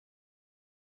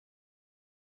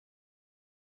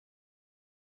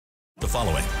The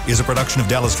following is a production of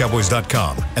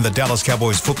DallasCowboys.com and the Dallas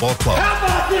Cowboys Football Club. How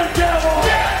about them Cowboys?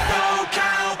 Yeah, go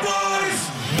Cowboys!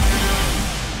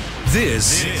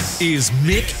 This is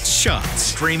Mick Shots.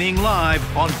 Streaming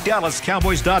live on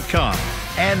DallasCowboys.com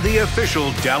and the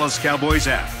official Dallas Cowboys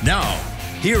app. Now,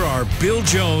 here are Bill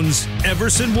Jones,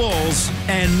 Everson Walls,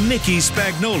 and Mickey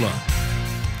Spagnola.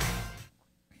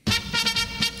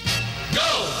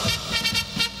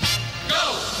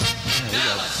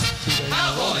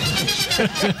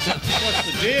 What's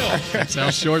the deal? That's how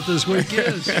short this week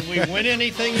is. Did we win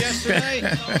anything yesterday?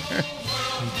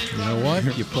 You know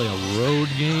what? You play a road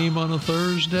game on a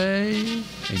Thursday,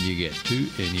 and you get two,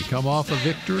 and you come off a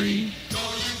victory.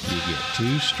 You get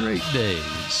 2 straight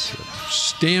days of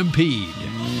stampede.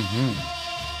 Mm-hmm.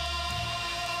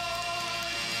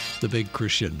 The big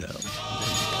crescendo.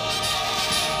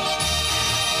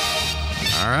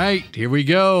 All right, here we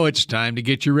go. It's time to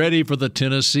get you ready for the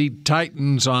Tennessee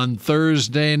Titans on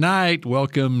Thursday night.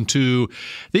 Welcome to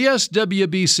the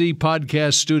SWBC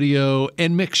podcast studio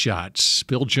and Mick Shots.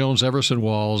 Bill Jones, Everson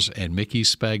Walls, and Mickey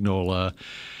Spagnola.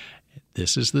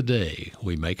 This is the day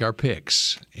we make our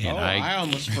picks. And I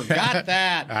almost forgot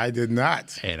that. I did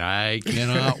not. And I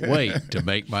cannot wait to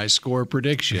make my score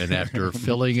prediction after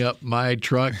filling up my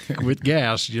truck with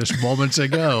gas just moments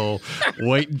ago.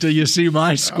 Wait until you see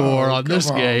my score on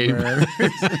this game.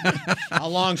 How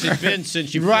long's it been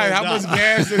since you Right, how much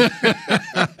gas is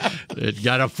It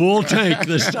got a full tank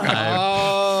this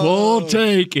time. Full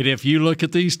tank. And if you look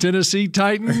at these Tennessee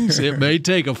Titans, it may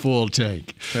take a full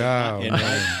tank.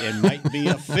 It might be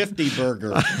a 50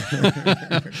 burger.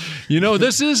 You know,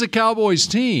 this is a Cowboys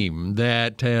team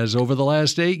that has, over the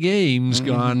last 8 games,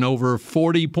 gone over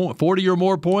 40 or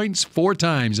more points 4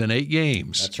 times in 8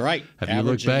 games. That's right. Have you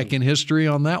looked back in history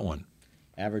on that one?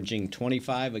 Averaging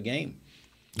 25 a game.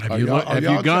 Have you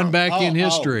gone back in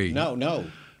history? No.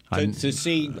 To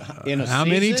see in a how season?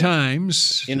 many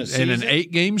times in an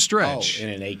 8-game stretch? Oh, in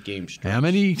an 8-game stretch. How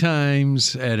many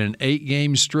times at an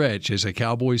 8-game stretch has a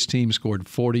Cowboys team scored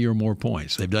 40 or more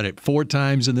points? They've done it 4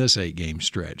 times in this 8-game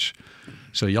stretch.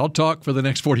 So y'all talk for the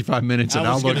next 45 minutes, and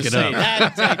I'll look it up.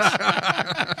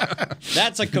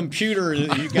 That's a computer.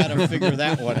 You got to figure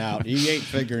that one out. You ain't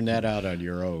figuring that out on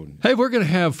your own. Hey, we're going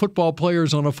to have football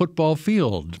players on a football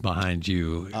field behind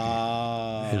you.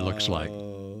 It looks like.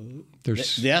 There's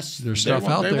stuff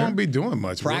out there. They won't be doing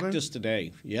much. Practice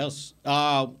today, yes.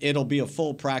 It'll be a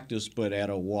full practice, but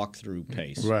at a walkthrough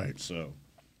pace. Right. So,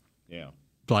 yeah.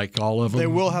 Like all of them. They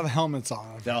will have helmets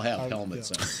on. They'll have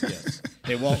helmets on. Yes.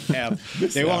 They won't have.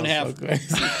 They won't have. So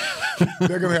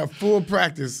they're going to have full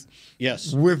practice.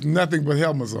 Yes. With nothing but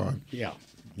helmets on. Yeah.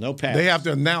 No pads. They have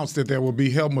to announce that there will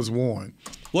be helmets worn.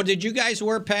 Well, did you guys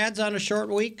wear pads on a short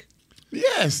week?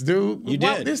 Yes, dude. You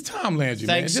did. This Tom Landry,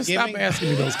 man. Just stop asking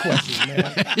me those questions,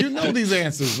 man. You know these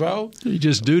answers, bro. He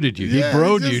just duded you. Yeah, he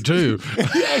broed you, too.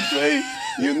 Yeah, see?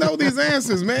 You know these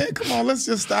answers, man. Come on, let's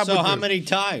just stop. So how many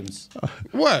times?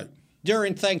 What?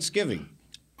 During Thanksgiving.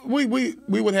 We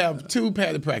would have 2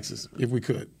 padded practices if we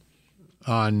could.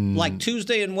 On like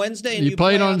Tuesday and Wednesday, and you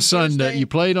played on Sunday. Thursday? You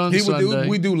played on Sunday.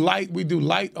 We do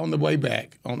light on the way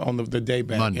back on the day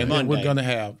back. Monday. And then we're gonna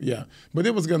have but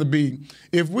it was gonna be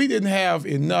if we didn't have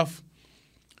enough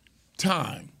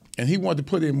time and he wanted to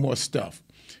put in more stuff,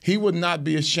 he would not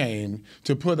be ashamed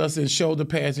to put us in shoulder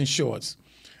pads and shorts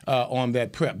on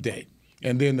that prep day.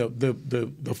 And then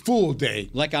the full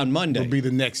day, like on Monday, will be the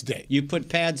next day. You put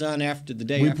pads on after the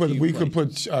day. We could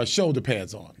put shoulder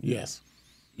pads on. Yes.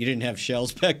 You didn't have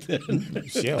shells back then?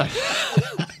 Shells.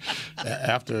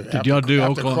 After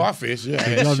crawfish,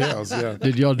 shells, yeah.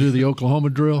 Did y'all do the Oklahoma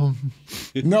drill?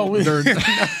 No, I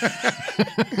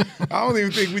don't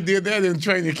even think we did that in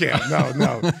training camp.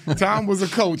 No. Tom was a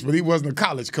coach, but he wasn't a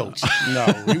college coach. No,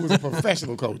 he was a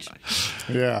professional coach.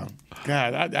 Yeah.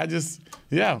 God,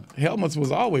 helmets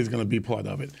was always going to be part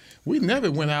of it. We never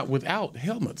went out without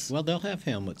helmets. Well, they'll have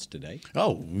helmets today.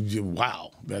 Oh, wow.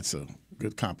 That's a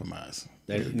good compromise.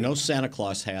 No Santa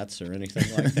Claus hats or anything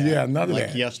like that. Yeah, none of that.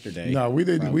 Like yesterday. No, we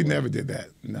didn't. We never did that.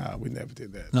 No, we never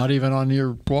did that. Not even on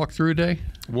your walkthrough day?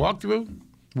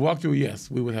 Walkthrough,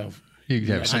 yes. We would have. You could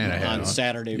have Santa hat on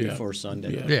Saturday before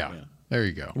Sunday. Yeah. There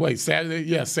you go. Wait, Saturday?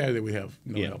 Yeah, Saturday we have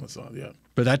no helmets on, yeah.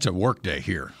 But that's a work day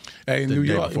here. Hey, in New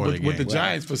York, with the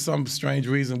Giants, for some strange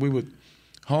reason, we would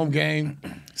home game,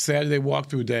 Saturday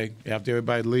walkthrough day. After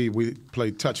everybody leave, we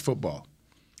played touch football.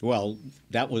 Well,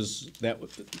 that was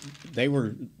they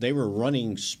were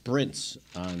running sprints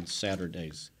on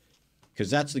Saturdays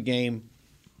because that's the game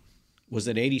was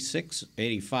it 86,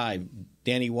 85?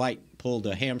 Danny White pulled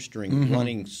a hamstring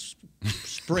running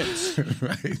sprints,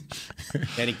 Right.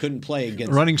 and he couldn't play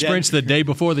against Running Denver. sprints the day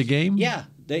before the game? Yeah,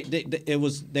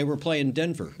 they were playing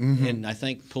Denver, and I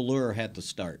think Pallure had to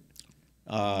start.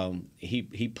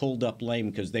 He pulled up lame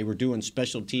because they were doing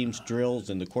special teams drills,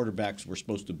 and the quarterbacks were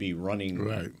supposed to be running,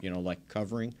 Right. like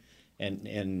covering,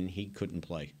 and he couldn't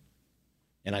play.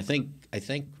 And I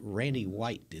think Randy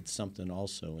White did something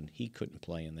also, and he couldn't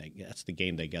play in that. That's the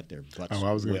game they got their butts. Oh,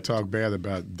 I was going to whipped. talk bad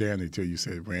about Danny till you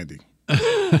said Randy.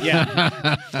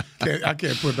 Yeah, I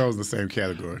can't put those in the same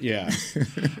category. yeah.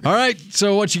 All right,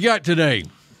 so what you got today?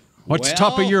 What's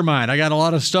top of Well- your mind? I got a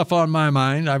lot of stuff on my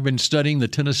mind. I've been studying the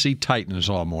Tennessee Titans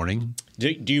all morning.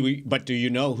 Do you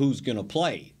know who's going to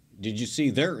play? Did you see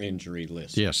their injury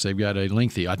list? Yes, they've got a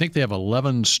lengthy. I think they have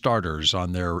 11 starters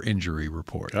on their injury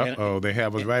report. Uh-oh, they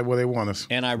have us right where they want us.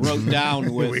 And I wrote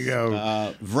down with we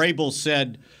go. Vrabel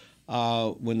said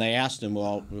when they asked him,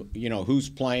 well, who's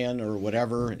playing or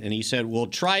whatever, and he said, we'll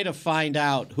try to find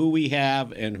out who we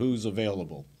have and who's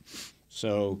available.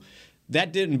 So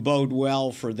that didn't bode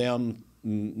well for them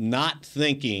not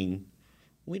thinking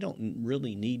we don't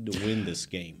really need to win this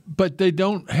game. But they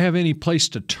don't have any place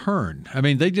to turn. I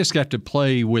mean, they just got to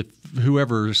play with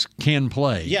whoever can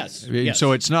play. Yes, I mean, yes.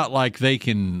 So it's not like they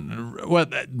can – well,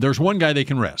 there's one guy they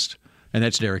can rest, and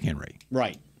that's Derrick Henry.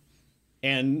 Right.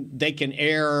 And they can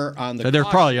err on the There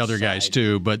are probably cautious other guys side.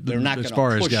 too, but They're not as gonna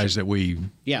far as push guys him. that we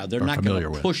Yeah, they're are not familiar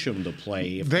going to with. push him to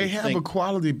play. If They have think, a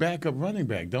quality backup running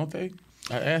back, don't they?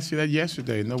 I asked you that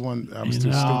yesterday. No one. I was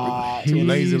too stupid, too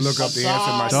lazy to look up the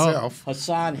answer myself.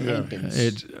 Hassan Hankins.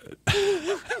 It's,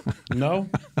 No,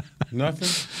 nothing.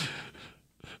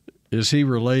 is he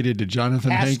related to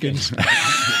Jonathan Haskins. Hankins?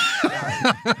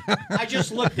 I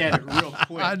just looked at it real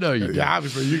quick. I know you did. Yeah,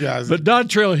 obviously you guys. But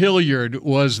Dontrell Hilliard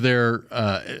was their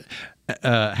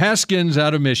Haskins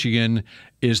out of Michigan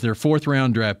is their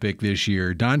 4th-round draft pick this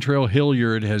year. Dontrell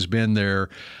Hilliard has been their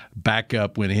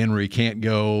backup when Henry can't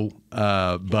go,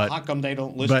 but How come they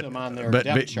don't list him on their but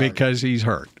depth chart? because he's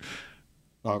hurt.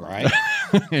 All right.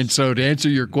 And so to answer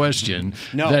your question,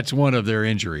 No. that's one of their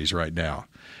injuries right now.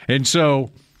 And so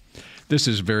this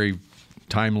is very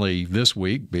timely this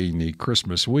week, being the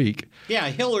Christmas week. Yeah,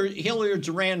 Hilliard's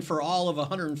ran for all of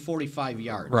 145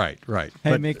 yards. Right. Hey,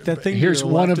 But Mick, that thing here's to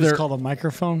your one left of is their called a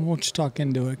microphone. Won't you talk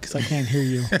into it? Because I can't hear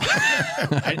you.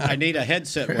 I need a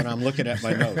headset when I'm looking at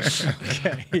my notes.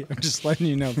 Okay, I'm just letting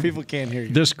you know. People can't hear you.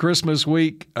 This Christmas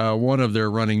week, one of their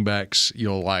running backs,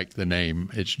 you'll like the name.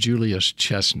 It's Julius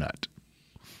Chestnut.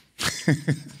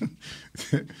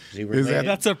 Is he related?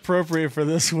 That's appropriate for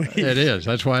this week. It is.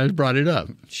 That's why I brought it up.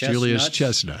 Julius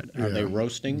Chestnuts? Chestnut. Are they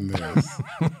roasting?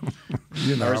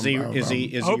 you know, Or is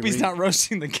he I hope he's not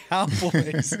roasting the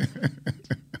Cowboys.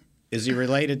 Is he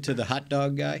related to the hot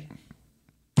dog guy?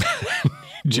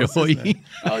 Joey.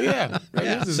 Oh yeah.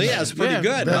 Yeah. See, that's pretty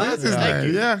good. that Huh? is his Thank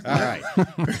name. you. Yeah. All right.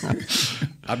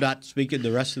 I'm not speaking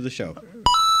the rest of the show.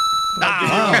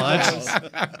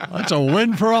 That's a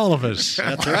win for all of us.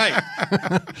 That's right.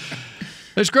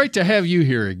 It's great to have you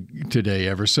here today,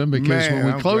 Everson, because Man, when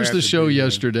we I'm closed glad the to show be here.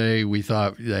 yesterday, we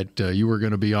thought that you were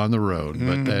going to be on the road,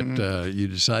 but that you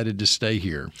decided to stay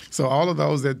here. So all of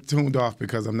those that tuned off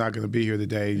because I'm not going to be here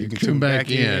today, you can Come tune back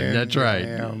in. That's right.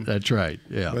 Yeah. That's right.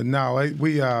 Yeah. But no,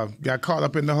 we got caught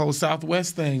up in the whole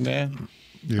Southwest thing, man.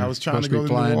 I was trying to Supposed go to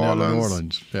flying New down Orleans, to New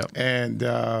Orleans. Yep.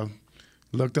 and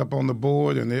looked up on the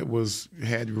board, and it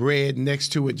had red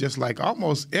next to it, just like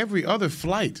almost every other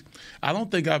flight. I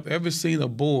don't think I've ever seen a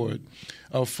board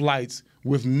of flights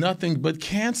with nothing but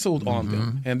canceled on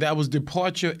them, and that was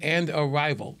departure and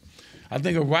arrival. I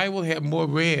think arrival had more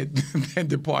red than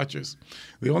departures.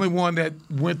 The only one that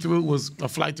went through was a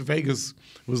flight to Vegas,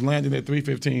 was landing at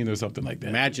 3:15 or something like that.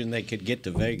 Imagine they could get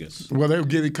to Vegas. Well, they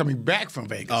were coming back from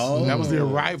Vegas. Oh. That was the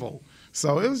arrival.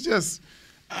 So it was just,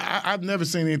 I've never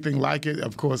seen anything like it.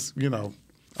 Of course,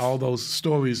 all those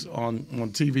stories on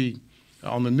TV,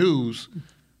 on the news.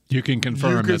 You can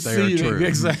confirm that they are true.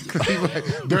 Exactly right.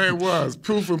 There it was.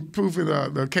 Proof in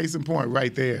the case in point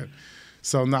right there.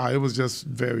 So, it was just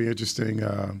very interesting.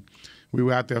 We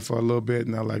were out there for a little bit,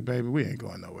 and I'm like, baby, we ain't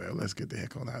going nowhere. Let's get the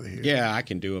heck on out of here. Yeah, I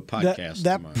can do a podcast.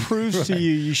 That tomorrow. proves to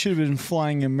you should have been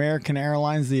flying American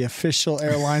Airlines, the official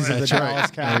airlines of the Dallas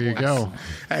Cowboys. There you go.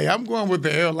 Hey, I'm going with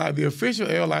the airline, the official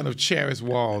airline of Charis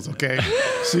Walls, okay?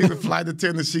 She's a flight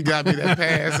attendant. She got me that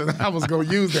pass, and I was going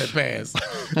to use that pass.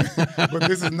 But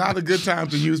this is not a good time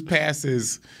to use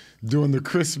passes during the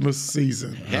Christmas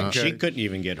season. Heck, she couldn't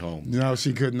even get home. No,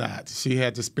 she could not. She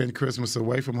had to spend Christmas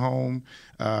away from home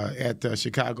at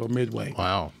Chicago Midway.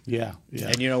 Wow. Yeah.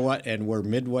 And you know what? And where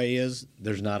Midway is,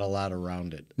 there's not a lot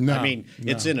around it. No, I mean,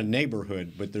 it's in a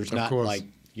neighborhood, but there's not course. like,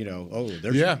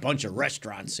 there's a bunch of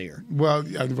restaurants here. Well,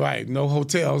 right. No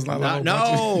hotels.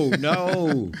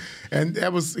 No. And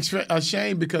that was a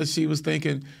shame because she was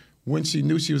thinking when she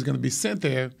knew she was going to be sent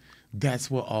there, that's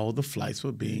where all the flights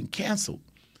were being canceled.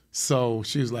 So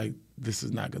she was like, this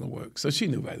is not going to work. So she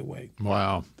knew right away.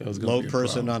 Wow. That was Low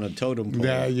person on a totem pole.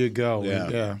 There you go.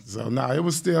 Yeah. So, no, it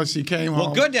was still, she came home.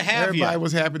 Well, good to have Everybody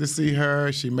was happy to see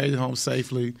her. She made it home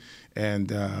safely.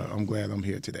 And I'm glad I'm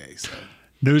here today. So.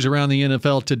 News around the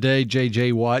NFL today.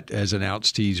 J.J. Watt has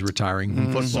announced he's retiring from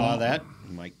football. Saw that.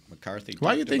 Mike McCarthy.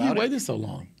 Why do you think he about it. waited so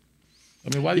long?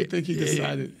 I mean, why do you think he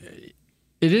decided?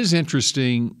 It is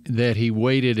interesting that he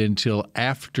waited until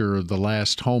after the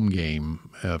last home game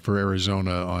for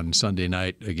Arizona on Sunday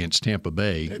night against Tampa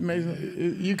Bay.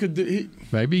 You could do.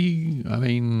 Maybe, I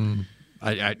mean,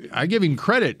 I give him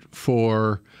credit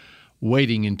for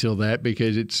waiting until that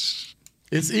because It's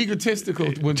egotistical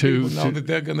when people know that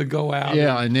they're going to go out.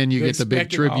 Yeah, and then you get the big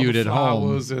tribute at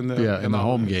home. In the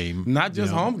home game. Not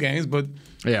just home games, but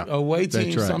away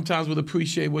teams right. sometimes would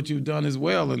appreciate what you've done as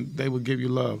well, and they would give you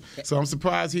love. So I'm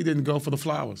surprised he didn't go for the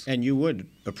flowers. And you would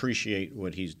appreciate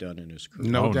what he's done in his career.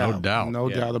 No doubt. No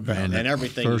doubt about it. And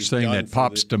everything. First thing that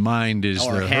pops to mind is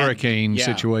the hurricane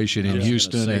situation in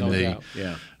Houston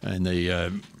and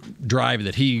the drive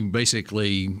that he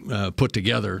basically put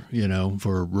together,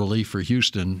 for relief for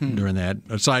Houston during that.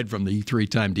 Aside from the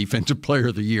 3-time Defensive Player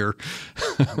of the Year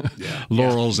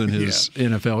laurels in his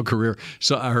NFL career,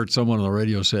 so I heard someone on the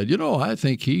radio said, I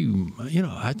think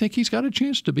he's got a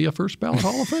chance to be a first ballot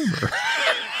Hall of Famer.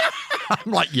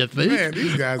 I'm like, you think? Man,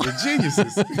 these guys are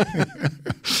geniuses.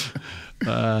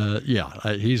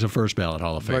 He's a first ballot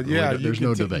Hall of Famer. But there's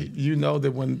no debate. You know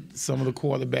that when some of the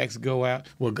quarterbacks go out,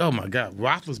 oh my God,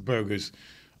 Roethlisberger's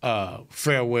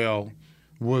farewell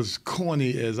was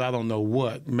corny as I don't know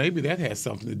what. Maybe that has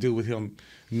something to do with him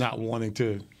not wanting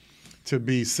to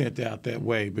be sent out that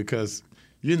way because,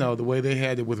 the way they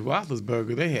had it with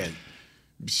Roethlisberger, they had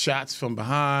shots from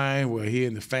behind where he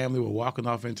and the family were walking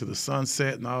off into the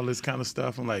sunset and all this kind of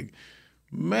stuff. I'm like,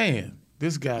 man,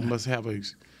 this guy must have a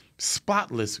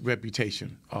spotless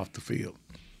reputation off the field.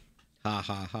 Ha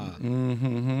ha ha.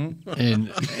 Mm-hmm. And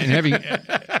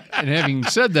having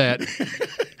said that,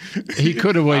 he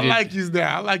could have waited. I like you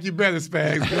now. I like you better,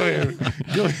 Spags.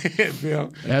 Go ahead,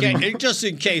 Bill. Okay, just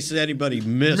in case anybody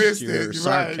missed your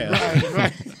sarcasm.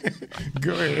 Right.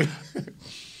 Go ahead.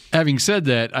 Having said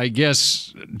that, I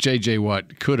guess J.J.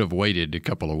 Watt could have waited a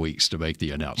couple of weeks to make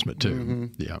the announcement too. Mm-hmm.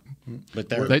 Yeah, but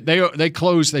they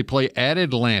close. They play at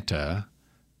Atlanta,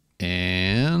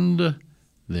 and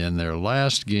then their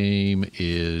last game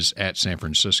is at San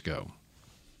Francisco.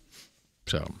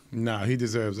 So no, he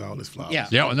deserves all his flowers.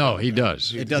 Yeah, no, he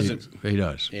does. It doesn't. He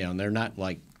does. Yeah, and they're not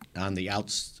like on the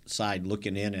outside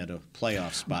looking in at a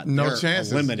playoff spot. No they're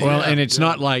chances. Eliminated. Well, and it's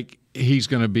not like he's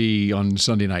going to be on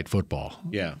Sunday Night Football.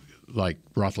 Yeah. Like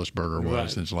Roethlisberger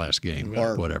was in his last game,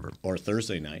 or whatever. Or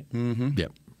Thursday night. Mm-hmm. Yeah,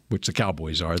 which the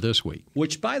Cowboys are this week.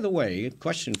 Which, by the way, a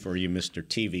question for you, Mr.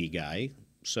 TV guy.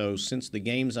 So since the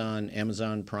game's on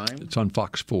Amazon Prime? It's on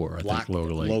Fox 4, I think,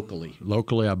 locally.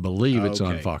 Locally, I believe it's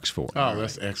on Fox 4. Oh,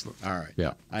 that's excellent. All right.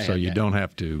 Yeah, so you don't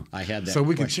have to. I had that So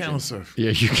we can question. channel surf. Yeah,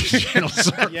 you can channel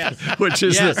surf, Yes. which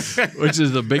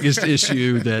is the biggest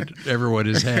issue that everyone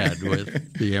has had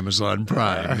with the Amazon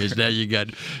Prime. Is now you got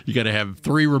to have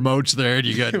 3 remotes there, and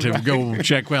you got to go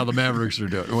check how the Mavericks are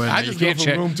doing. Well, I you just can't go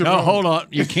from check. room to No, room. hold on.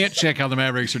 You can't check how the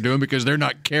Mavericks are doing because they're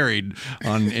not carried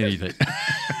on anything.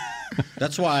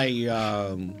 That's why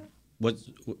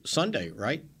was Sunday,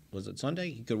 right? Was it Sunday?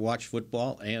 You could watch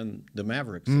football and the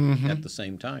Mavericks at the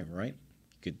same time, right?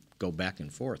 You could go back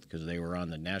and forth because they were on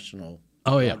the national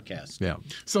broadcast. Yeah.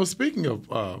 So speaking of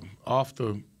off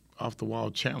the wall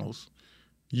channels,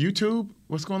 YouTube.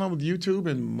 What's going on with YouTube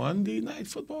and Monday Night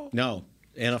Football? No,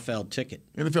 NFL Ticket.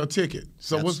 NFL Ticket.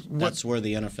 So that's where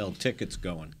the NFL Ticket's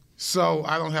going. So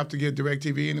I don't have to get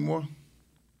DirecTV anymore?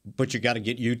 But you got to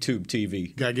get YouTube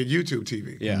TV. Got to get YouTube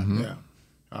TV. Yeah. Mm-hmm. Yeah.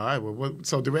 All right. Well,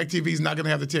 so DirecTV's not going to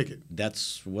have the ticket.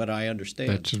 That's what I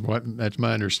understand. That's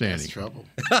my understanding. That's trouble.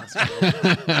 That's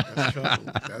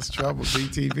trouble.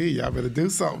 DTV, y'all better do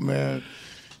something, man.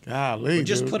 Golly,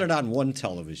 just put it on one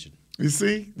television. You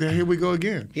see? Then here we go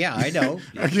again. Yeah, I know.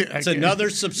 It's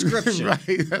another subscription.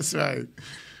 Right. That's right.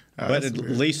 But at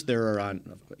least they're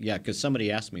on. Yeah, because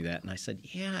somebody asked me that, and I said,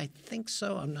 "Yeah, I think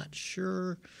so. I'm not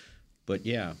sure." But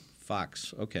yeah,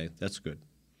 Fox. Okay, that's good.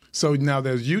 So now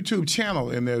there's YouTube channel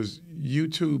and there's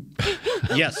YouTube.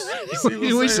 Yes.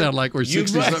 We sound like we're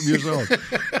 60-something years old.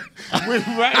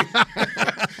 Right.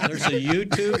 There's a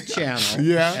YouTube channel.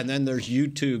 Yeah. And then there's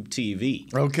YouTube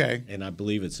TV. Okay. And I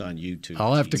believe it's on YouTube.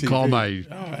 I'll have to TV. call my.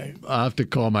 All right. I'll have to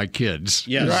call my kids.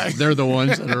 Yes. Right. They're the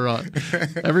ones that are on.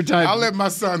 Every time I'll let my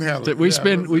son handle it. we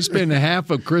spend half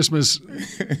of Christmas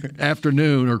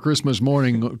afternoon or Christmas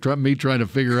morning me trying to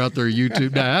figure out their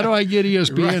YouTube. Now, how do I get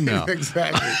ESPN Right, now?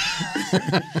 Exactly.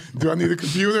 Do I need a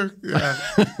computer? Yeah.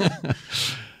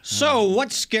 So,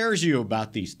 what scares you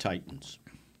about these Titans?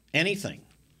 Anything?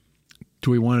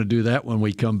 Do we want to do that when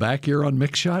we come back here on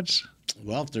Mix Shots?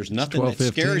 Well, if there's nothing 12,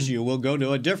 that scares 15. you, we'll go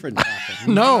to a different topic.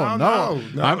 No.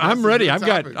 that's I'm a ready. good I've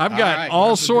got topic. all right, all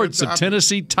that's a good sorts of topic.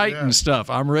 Tennessee Titan stuff.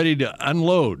 I'm ready to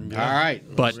unload. All right.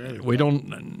 But we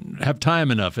don't have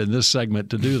time enough in this segment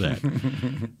to do that.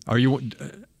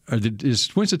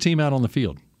 When's the team out on the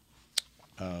field?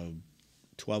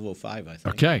 12:05, I think.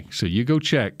 Okay, so you go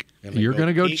check. And they You're go going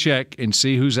to go 8. check and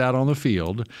see who's out on the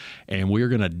field, and we're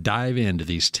going to dive into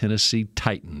these Tennessee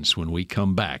Titans when we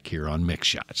come back here on Mix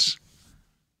Shots.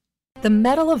 The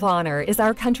Medal of Honor is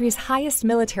our country's highest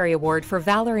military award for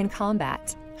valor in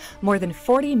combat. More than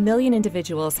 40 million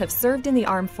individuals have served in the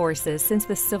armed forces since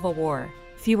the Civil War.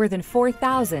 Fewer than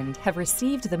 4,000 have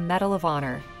received the Medal of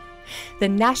Honor. The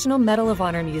National Medal of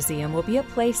Honor Museum will be a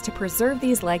place to preserve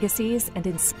these legacies and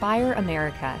inspire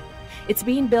America. It's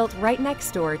being built right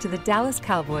next door to the Dallas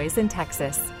Cowboys in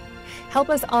Texas. Help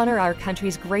us honor our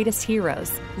country's greatest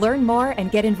heroes. Learn more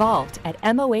and get involved at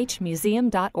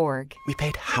mohmuseum.org. We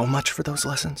paid how much for those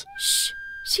lessons? Shh,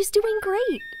 she's doing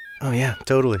great. Oh, yeah,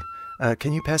 totally.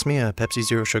 Can you pass me a Pepsi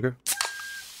Zero Sugar?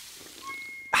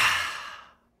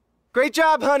 Great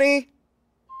job, honey!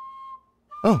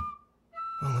 Oh,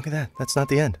 look at that. That's not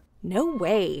the end. No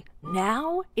way.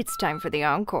 Now it's time for the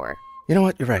encore. You know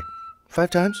what? You're right. 5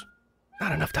 times?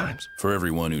 Not enough times. For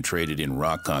everyone who traded in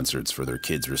rock concerts for their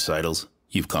kids' recitals,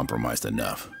 you've compromised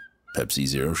enough. Pepsi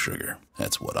Zero Sugar.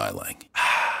 That's what I like.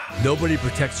 Nobody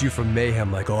protects you from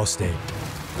mayhem like Allstate.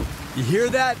 You hear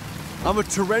that? I'm a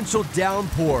torrential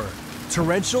downpour.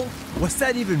 Torrential? What's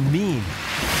that even mean?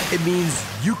 It means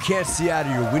you can't see out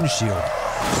of your windshield.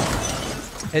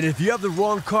 And if you have the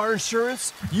wrong car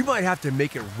insurance, you might have to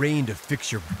make it rain to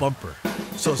fix your bumper.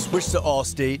 So switch to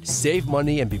Allstate, save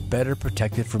money, and be better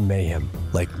protected from mayhem,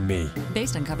 like me.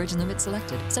 Based on coverage and limits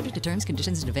selected. Subject to terms,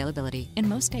 conditions, and availability. In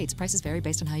most states, prices vary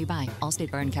based on how you buy.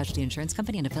 Allstate Bar and Casualty Insurance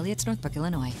Company and affiliates, Northbrook,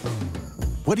 Illinois.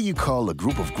 What do you call a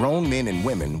group of grown men and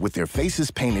women with their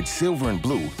faces painted silver and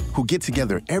blue who get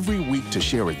together every week to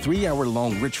share a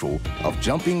 3-hour-long ritual of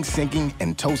jumping, singing,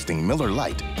 and toasting Miller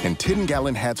Lite in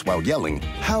 10-gallon hats while yelling,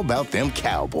 "How about them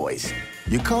Cowboys?"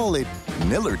 You call it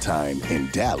Miller Time in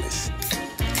Dallas.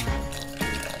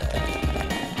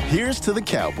 Here's to the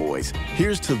Cowboys.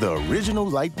 Here's to the original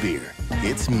light beer.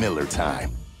 It's Miller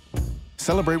Time.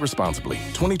 Celebrate responsibly.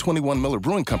 2021 Miller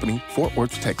Brewing Company, Fort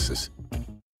Worth, Texas.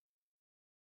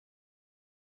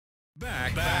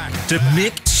 Back to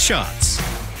Mixed Shots.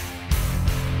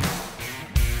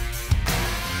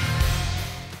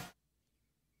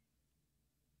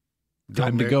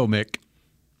 Time to go, Mick.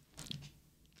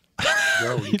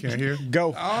 Go. You can't hear?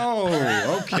 Go.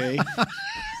 Oh, okay.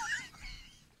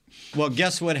 Well,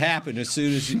 guess what happened as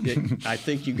soon as I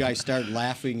think you guys started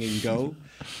laughing and go,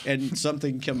 and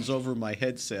something comes over my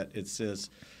headset. It says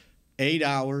 8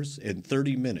 hours and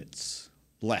 30 minutes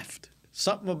left.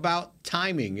 Something about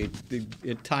timing.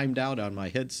 It timed out on my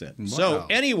headset. Wow. So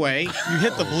anyway, you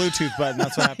hit the Bluetooth button.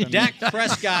 That's what happened. Dak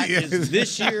Prescott is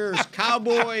this year's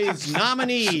Cowboys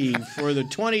nominee for the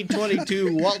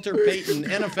 2022 Walter Payton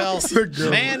NFL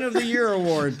Man of the Year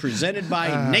Award, presented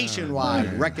by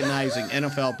Nationwide, recognizing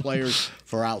NFL players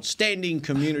for outstanding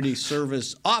community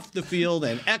service off the field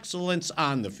and excellence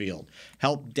on the field.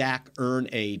 Help Dak earn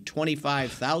a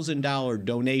 $25,000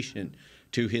 donation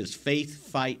to his Faith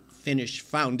Fight Finish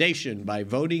Foundation by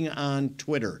voting on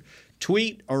Twitter.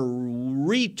 Tweet or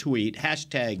retweet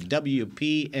hashtag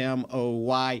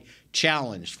WPMOY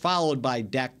challenge, followed by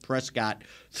Dak Prescott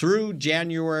through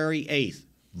January 8th.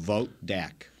 Vote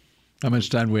Dak. How much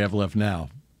time do we have left now?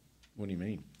 What do you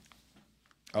mean?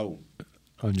 Oh.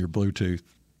 On your Bluetooth.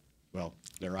 Well,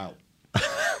 they're out.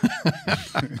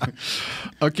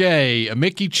 Okay,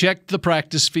 Mickey checked the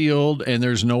practice field, and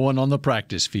there's no one on the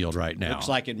practice field right now. Looks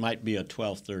like it might be a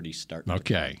 12:30 start.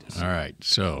 Okay, all right.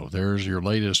 So there's your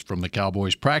latest from the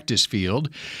Cowboys practice field.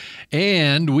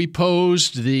 And we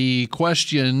posed the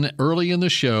question early in the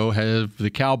show, have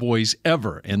the Cowboys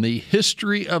ever, in the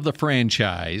history of the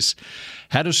franchise,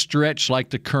 had a stretch like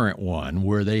the current one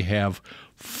where they have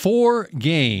 4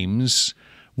 games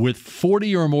with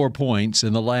 40 or more points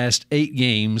in the last 8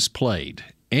 games played.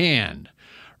 And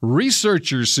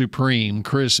researcher supreme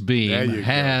Chris Beam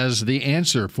has the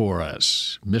answer for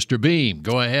us. Mr. Beam,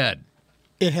 go ahead.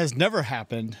 It has never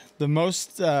happened. The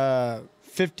most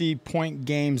 50-point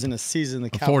games in a season, the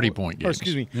 40-point games. Or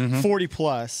excuse me,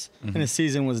 40-plus in a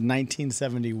season was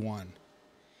 1971.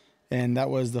 And that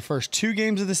was the first 2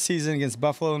 games of the season against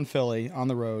Buffalo and Philly on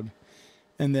the road.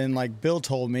 And then, like Bill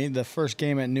told me, the first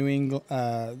game at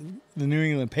the New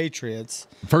England Patriots.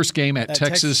 First game at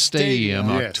Texas Stadium,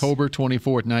 Yes. October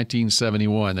 24th,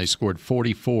 1971. They scored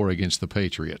 44 against the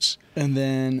Patriots. And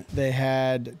then they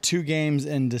had 2 games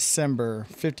in December,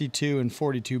 52 and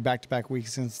 42, back-to-back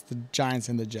weeks against the Giants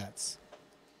and the Jets.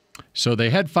 So they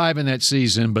had 5 in that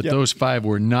season, but those 5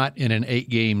 were not in an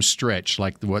 8-game stretch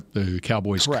like what the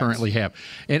Cowboys currently have.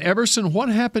 And Everson, what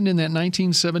happened in that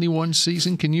 1971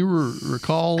 season? Can you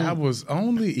recall? I was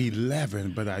only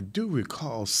 11, but I do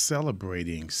recall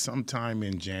celebrating sometime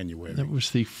in January. That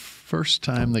was the first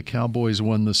time the Cowboys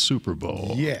won the Super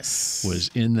Bowl. Yes. Was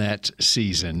in that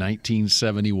season,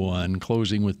 1971,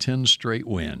 closing with 10 straight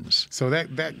wins. So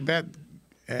that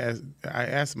as I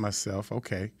asked myself,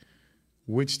 okay,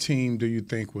 which team do you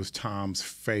think was Tom's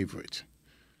favorite?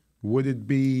 Would it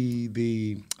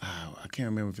be I can't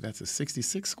remember if that's a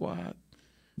 66 squad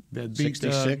that beat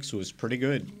 66 was pretty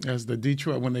good. As the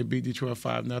Detroit when they beat Detroit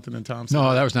 5-0 and Tom.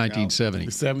 No, that was 1970.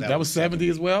 That was 70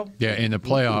 as well. Yeah, in the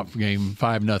playoff game,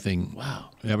 5-0. Wow.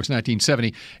 That was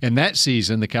 1970. And that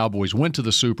season, the Cowboys went to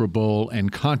the Super Bowl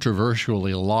and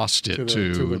controversially lost it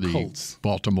to the Colts.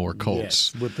 Baltimore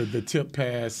Colts. Yes, with the tip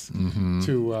pass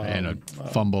to and a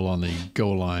fumble on the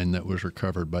goal line that was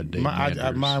recovered by Dave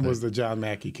Manders. Mine was the John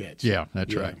Mackey catch. Yeah,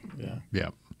 that's right. Yeah.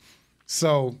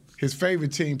 So his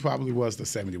favorite team probably was the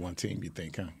 71 team, you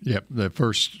think, huh? Yep, the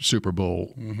first Super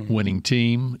Bowl winning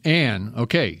team. And,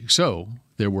 okay, so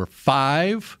there were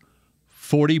 5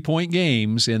 40-point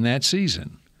games in that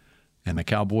season. And the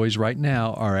Cowboys right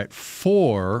now are at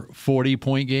 4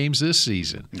 40-point games this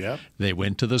season. Yep. They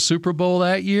went to the Super Bowl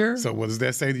that year. So what does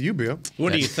that say to you, Bill?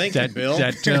 What do you think, Bill?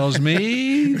 That tells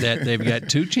me that they've got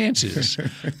 2 chances.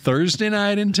 Thursday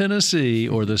night in Tennessee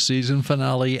or the season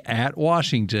finale at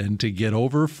Washington to get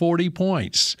over 40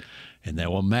 points. And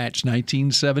that will match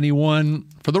 1971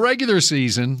 for the regular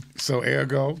season. So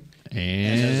ergo.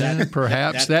 And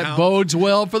perhaps that bodes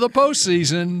well for the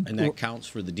postseason. And that counts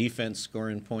for the defense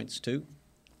scoring points, too?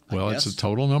 Well, it's a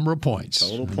total number of points.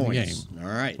 Total points. All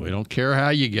right. We don't care how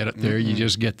you get it there. You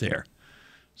just get there.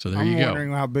 So there you go. I'm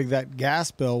wondering how big that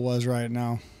gas bill was right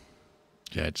now.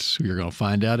 You're going to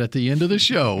find out at the end of the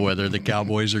show whether the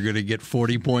Cowboys are going to get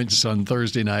 40 points on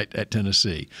Thursday night at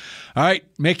Tennessee. All right,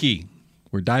 Mickey,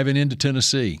 we're diving into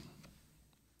Tennessee.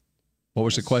 What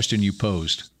was the question you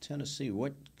posed? Tennessee,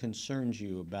 what concerns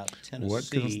you about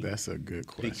Tennessee? That's a good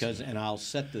question. And I'll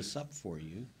set this up for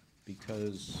you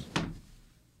because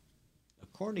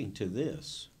according to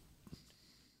this,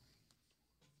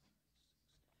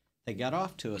 they got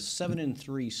off to a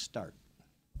 7-3 start.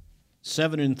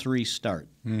 7-3 start.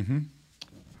 Mm-hmm.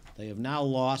 They have now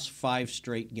lost 5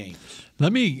 straight games.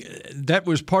 That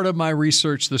was part of my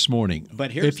research this morning.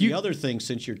 But here's the other thing,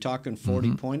 since you're talking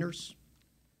 40-pointers.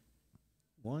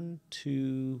 1,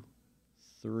 2,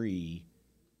 3.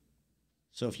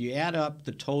 So if you add up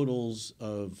the totals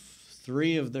of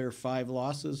 3 of their 5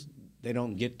 losses, they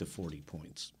don't get to 40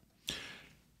 points.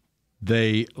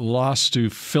 They lost to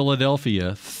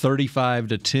Philadelphia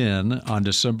 35-10 on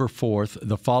December 4th.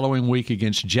 The following week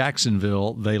against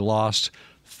Jacksonville, they lost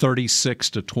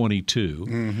 36-22.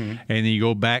 And then you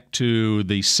go back to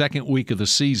the second week of the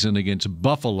season against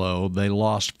Buffalo, they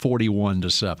lost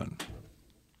 41-7.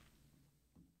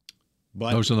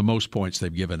 But those are the most points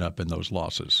they've given up in those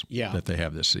losses that they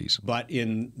have this season. But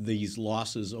in these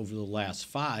losses over the last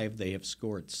 5, they have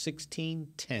scored 16,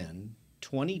 10,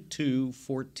 22,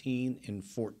 14, and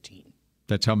 14.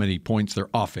 That's how many points their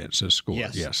offense has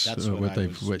scored. Yes. That's what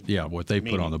they've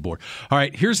put on the board. All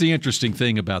right, here's the interesting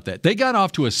thing about that. They got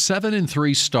off to a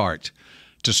 7-3 start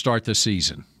to start the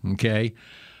season, okay?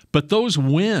 But those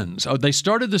wins, they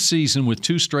started the season with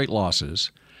 2 straight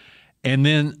losses, and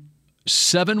then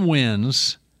 7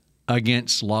 wins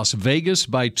against Las Vegas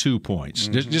by 2 points.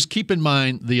 Just keep in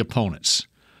mind the opponents.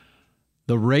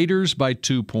 The Raiders by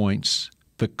 2 points,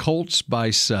 the Colts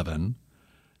by 7,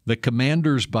 the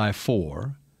Commanders by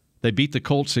 4. They beat the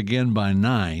Colts again by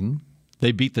 9.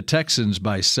 They beat the Texans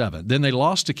by 7. Then they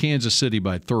lost to Kansas City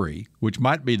by 3, which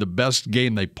might be the best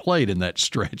game they played in that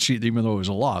stretch, even though it was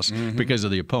a loss because of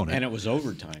the opponent. And it was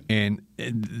overtime.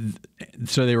 And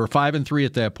so they were 5-3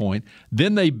 at that point.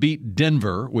 Then they beat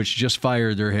Denver, which just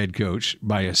fired their head coach,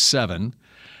 by a 7.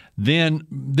 Then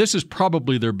this is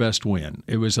probably their best win.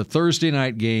 It was a Thursday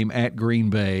night game at Green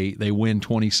Bay. They win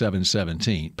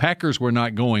 27-17. Packers were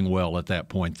not going well at that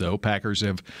point, though. Packers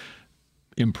have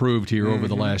improved here over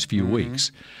the last few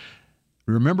weeks.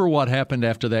 Remember what happened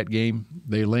after that game?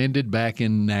 They landed back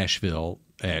in Nashville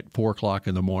at 4 o'clock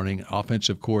in the morning.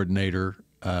 Offensive coordinator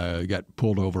got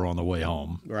pulled over on the way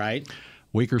home. Right.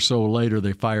 Week or so later,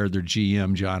 they fired their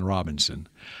GM, John Robinson.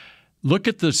 Look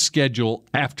at the schedule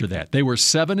after that. They were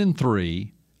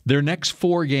 7-3. Their next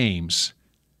 4 games,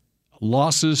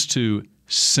 losses to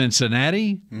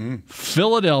Cincinnati,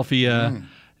 Philadelphia,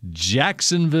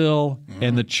 Jacksonville,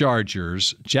 and the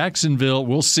Chargers. Jacksonville,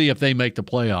 we'll see if they make the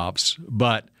playoffs,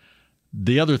 but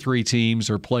the other 3 teams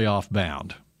are playoff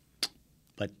bound.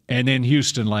 And then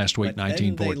Houston last week,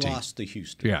 19-14. They lost to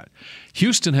Houston. Yeah.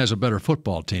 Houston has a better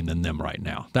football team than them right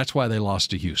now. That's why they lost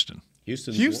to Houston.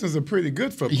 Houston's a pretty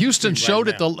good football Houston team showed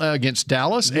right it against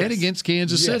Dallas and against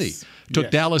Kansas City. Took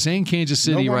Dallas and Kansas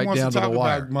City right down to the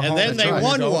wire. And then they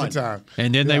won one.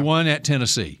 And then they won at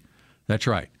Tennessee. That's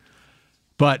right.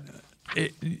 But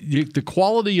the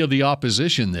quality of the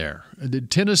opposition there,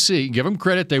 Tennessee, give them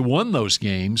credit, they won those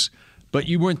games, but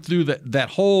you went through that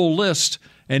whole list,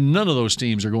 and none of those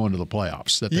teams are going to the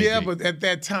playoffs. But at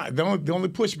that time, the only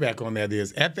pushback on that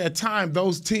is, at that time,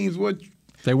 those teams were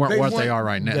 – They weren't what they are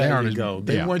right now. There you go.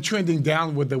 They weren't trending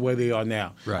downward the way they are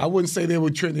now. Right. I wouldn't say they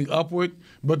were trending upward,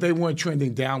 but they weren't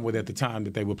trending downward at the time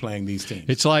that they were playing these teams.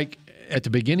 It's like at the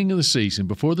beginning of the season,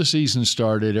 before the season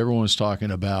started, everyone was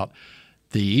talking about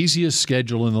the easiest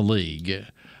schedule in the league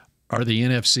are the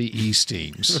NFC East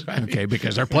teams, okay?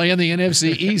 Because they're playing the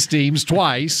NFC East teams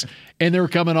twice, and they're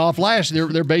coming off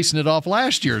they're basing it off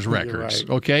last year's records,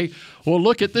 okay? Well,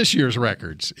 look at this year's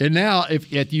records. And now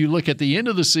if you look at the end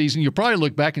of the season, you'll probably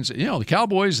look back and say, the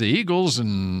Cowboys, the Eagles,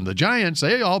 and the Giants,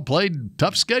 they all played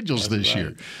tough schedules this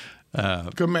year.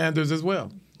 Commanders as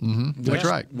well. That's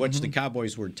right. Which the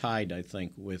Cowboys were tied, I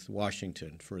think, with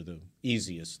Washington for the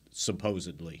easiest,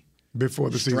 supposedly. Before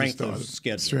the season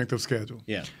started. Strength of schedule.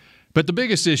 Yeah. But the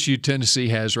biggest issue Tennessee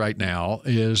has right now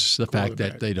is the fact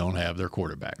that they don't have their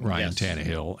quarterback, Ryan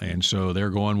Tannehill. And so they're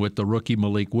going with the rookie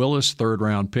Malik Willis,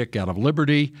 third-round pick out of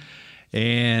Liberty.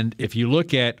 And if you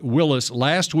look at Willis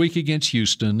last week against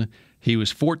Houston, he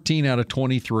was 14 out of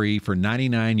 23 for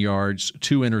 99 yards,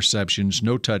 2 interceptions,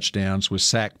 no touchdowns, was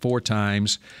sacked 4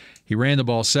 times. He ran the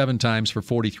ball 7 times for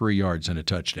 43 yards and a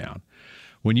touchdown.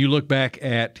 When you look back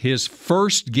at his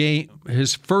first game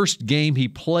he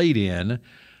played in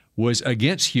was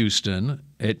against Houston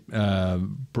at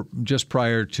just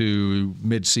prior to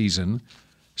midseason,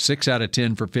 6 out of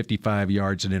 10 for 55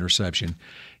 yards and interception.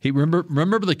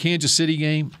 Remember the Kansas City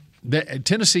game?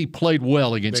 Tennessee played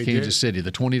well against Kansas City,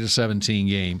 the 20-17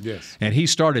 game. Yes. And he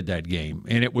started that game.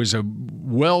 And it was a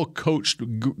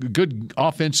well-coached, good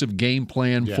offensive game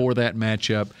plan for that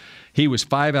matchup. He was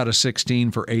 5 out of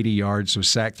 16 for 80 yards, was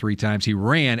sacked 3 times. He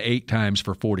ran 8 times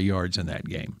for 40 yards in that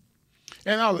game.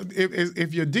 And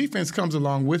if your defense comes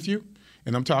along with you,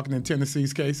 and I'm talking in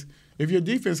Tennessee's case, if your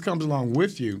defense comes along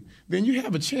with you, then you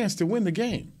have a chance to win the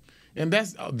game. And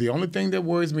that's the only thing that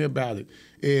worries me about it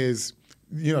is,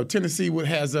 Tennessee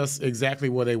has us exactly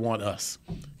where they want us.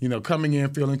 Coming in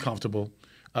feeling comfortable,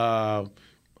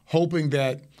 hoping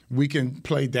that we can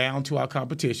play down to our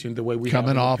competition the way we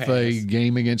coming have off a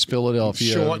game against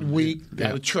Philadelphia. Short week,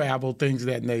 got to travel, things of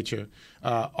that nature.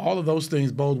 All of those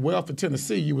things bode well for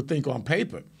Tennessee, you would think on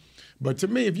paper. But to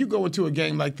me, if you go into a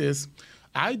game like this,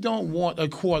 I don't want a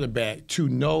quarterback to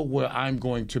know where I'm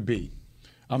going to be.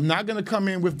 I'm not going to come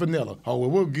in with vanilla. Oh, well,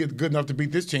 we'll get good enough to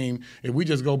beat this team if we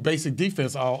just go basic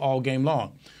defense all game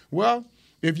long. Well,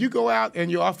 if you go out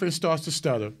and your offense starts to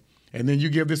stutter, and then you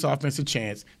give this offense a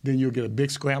chance, then you'll get a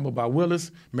big scramble by Willis,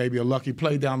 maybe a lucky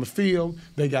play down the field.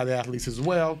 They got athletes as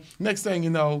well. Next thing you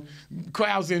know,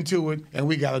 crowds into it, and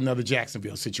we got another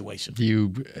Jacksonville situation. You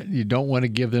don't want to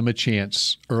give them a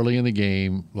chance early in the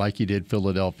game like you did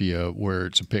Philadelphia where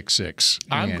it's a pick 6.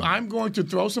 I'm going to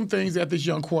throw some things at this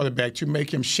young quarterback to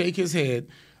make him shake his head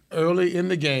early in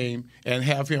the game and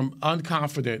have him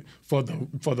unconfident for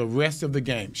the rest of the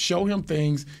game. Show him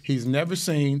things he's never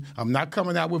seen. I'm not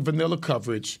coming out with vanilla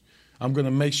coverage. I'm going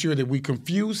to make sure that we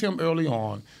confuse him early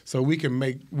on so we're going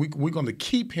to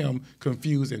keep him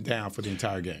confused and down for the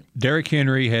entire game. Derrick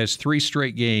Henry has 3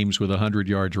 straight games with 100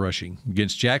 yards rushing.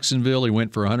 Against Jacksonville, he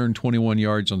went for 121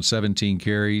 yards on 17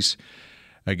 carries.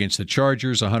 Against the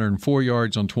Chargers, 104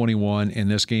 yards on 21. In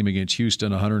this game against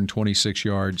Houston, 126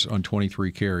 yards on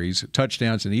 23 carries.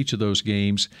 Touchdowns in each of those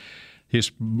games.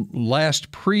 His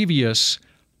last previous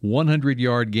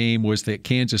 100-yard game was the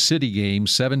Kansas City game,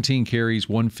 17 carries,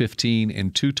 115,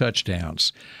 and 2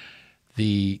 touchdowns.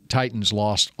 the Titans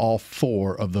lost all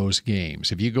 4 of those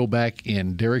games. If you go back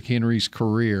in Derrick Henry's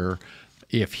career,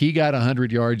 if he got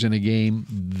 100 yards in a game,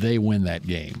 they win that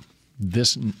game.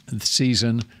 This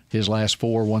season, his last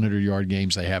 4 100-yard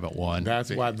games, they haven't won.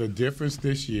 That's why the difference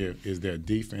this year is their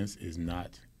defense is not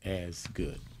as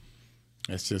good.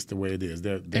 That's just the way it is.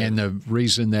 And the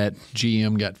reason that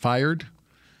GM got fired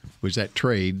was that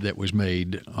trade that was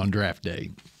made on draft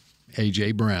day.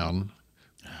 A.J. Brown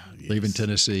leaving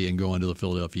Tennessee and going to the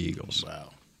Philadelphia Eagles. Wow.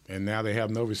 And now they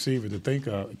have no receiver to think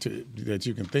of that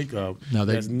you can think of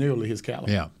that's nearly his caliber.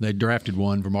 Yeah, they drafted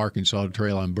one from Arkansas,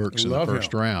 Treylon Burks, in the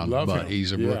first round, but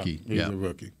he's a rookie. He's a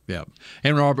rookie. Yeah,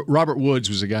 and Robert Woods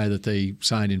was a guy that they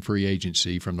signed in free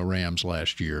agency from the Rams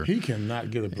last year. He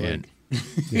cannot get a break.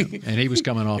 And he was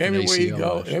coming off an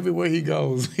ACL. Everywhere he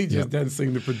goes, he just doesn't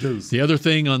seem to produce. The other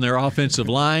thing on their offensive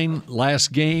line,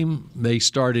 last game, they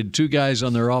started 2 guys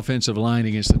on their offensive line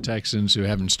against the Texans who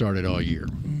haven't started all year.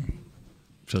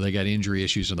 So they got injury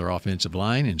issues on their offensive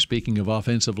line. And speaking of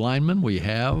offensive linemen, we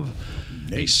have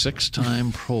a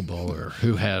 6-time Pro Bowler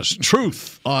who has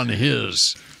truth on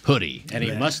his hoodie. And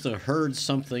he must have heard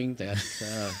something that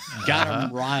got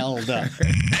him riled up.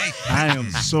 I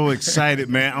am so excited,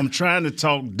 man. I'm trying to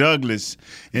talk Douglas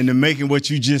into making what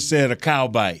you just said a cow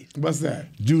bite. What's that?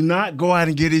 Do not go out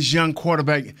and get this young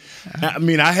quarterback. I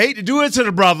mean, I hate to do it to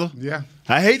the brother. Yeah.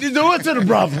 I hate to do it to the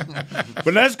brother,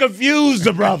 but let's confuse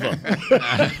the brother.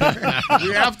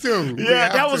 We have to.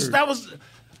 That was.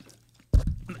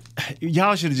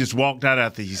 Y'all should have just walked out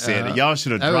after he said it. Y'all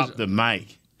should have dropped the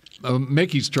mic.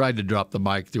 Mickey's tried to drop the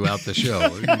mic throughout the show.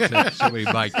 He's had so many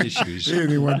mic issues. He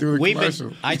didn't want to do a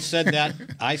commercial. I said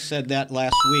that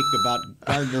last week about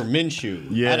Gardner Minshew.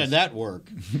 Yes. How did that work?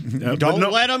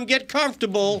 Don't let him get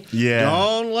comfortable. Yeah.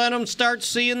 Don't let him start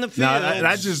seeing the field.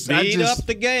 I Speed up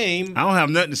the game. I don't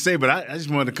have nothing to say, but I just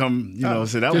wanted to come,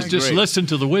 say that was great. Just listen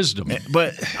to the wisdom.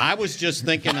 But I was just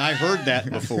thinking I heard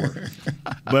that before.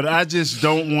 But I just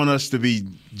don't want us to be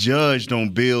judged on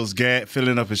Bill's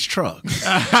filling up his truck.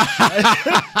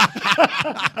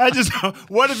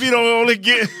 What if he don't only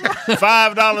get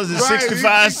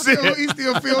 $5.65? He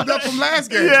still filled up from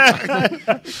last game. Yeah.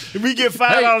 If we get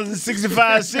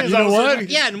 $5.65, you know what?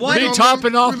 Yeah, and why be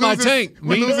topping off my tank.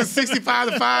 We're losing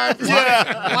 65 to 5.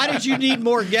 Yeah. Why did you need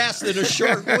more gas than a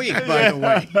short week, by the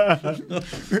way?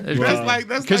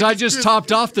 Because I just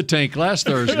topped off the tank last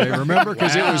Thursday, remember?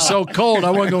 Because it was so cold,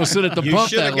 I wasn't going to sit at the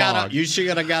pump that long. You should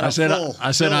have got a full.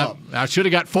 I said I should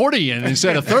have got 40 in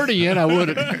instead of 30 in. I would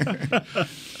have.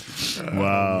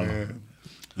 Wow.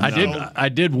 I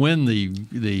did win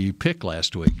the pick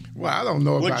last week. Well, I don't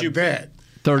know about that.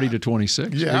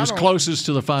 30-26. Yeah, it was closest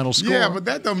to the final score. Yeah, but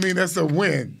that don't mean that's a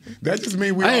win. That just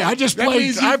means we. Hey, I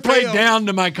played down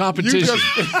to my competition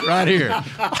right here.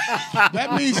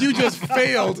 That means you just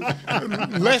failed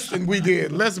less than we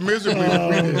did, less miserably than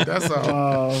we did. That's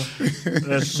all.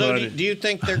 That's so funny. do you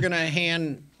think they're going to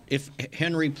hand, if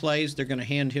Henry plays, they're going to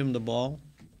hand him the ball?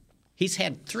 He's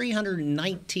had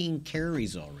 319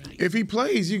 carries already. If he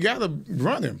plays, you got to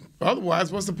run him.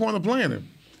 Otherwise, what's the point of playing him?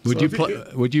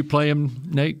 Would you play him,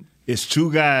 Nate? It's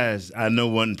 2 guys I know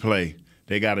wouldn't play.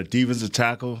 They got a defensive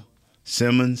tackle,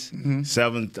 Simmons,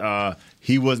 7th.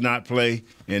 He was not play,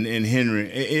 and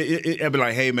Henry. It'd be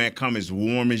like, hey, man, come as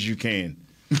warm as you can.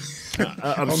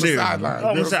 I'm on serious.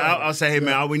 The sideline. I'll say, hey,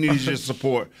 man, all we need is just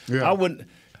support. Yeah. I wouldn't.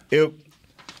 If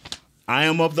I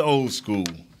am of the old school,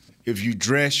 if you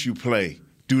dress, you play.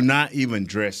 Do not even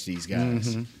dress these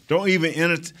guys. Don't even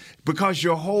enter, because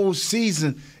your whole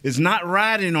season is not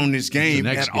riding on this game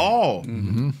at all.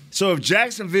 So if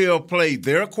Jacksonville played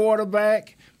their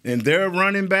quarterback and their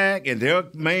running back and their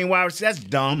main wide receiver, that's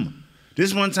dumb.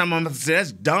 This one time I'm going to say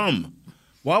that's dumb.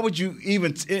 Why would you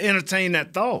even entertain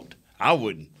that thought? I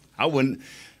wouldn't. I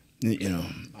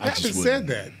just said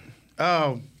that.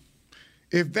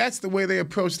 If that's the way they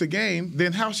approach the game,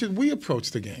 then how should we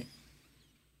approach the game?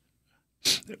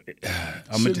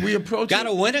 Should we approach Got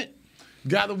to win it?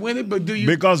 Got to win it, but do you?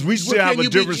 Because we still have a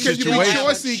different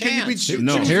situation.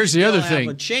 No. Here's the other thing.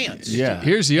 Have a chance. Yeah.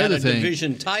 Here's the other thing.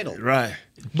 Division title. Right.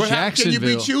 But how can you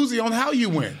be choosy on how you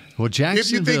win? Well,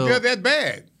 Jacksonville. If you think they're that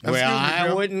bad. Well,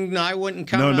 I wouldn't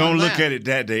count on that. No, don't look at it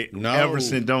that day. No.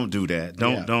 Everson, don't do that.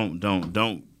 Don't.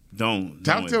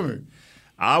 Talk to me.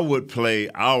 I would play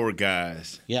our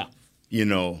guys. Yeah.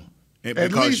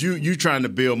 Because you trying to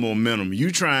build momentum.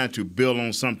 You trying to build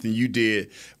on something you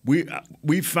did.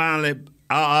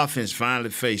 Our offense finally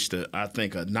faced I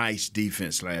think a nice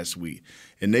defense last week,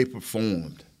 and they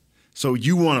performed. So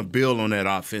you want to build on that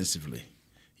offensively.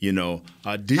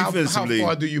 Defensively. How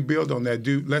far do you build on that?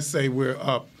 Let's say we're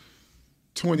up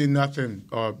 20-0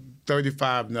 or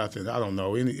 35-0. I don't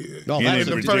know. In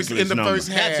the first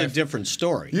half. That's a different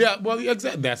story. Yeah, well,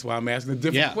 exactly. That's why I'm asking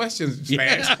the different questions,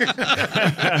 man.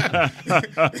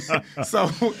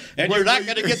 And you're not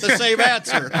going to get the same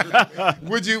answer.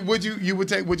 Would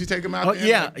you take them out?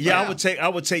 I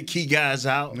would take key guys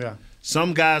out. Yeah.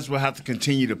 Some guys will have to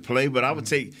continue to play, but I would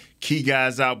take key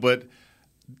guys out. But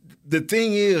the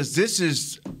thing is, this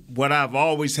is what I've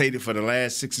always hated for the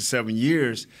last 6 or 7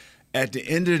 years. At the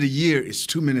end of the year, it's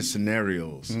too many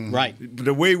scenarios. Mm-hmm. Right.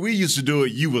 The way we used to do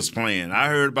it, you was playing. I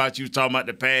heard about you talking about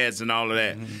the pads and all of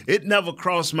that. Mm-hmm. It never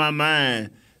crossed my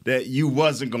mind that you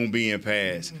wasn't going to be in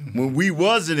pads. Mm-hmm. When we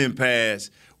wasn't in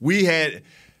pads, we had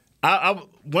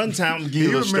one time, I'm going to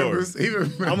give you a story.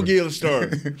 I'm going to give you a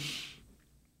story.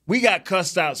 We got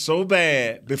cussed out so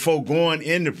bad before going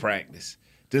into practice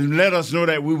to let us know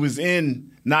that we was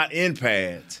not in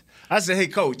pads. I said, hey,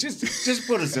 coach, just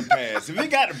put us in pads. If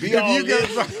it got to be all in,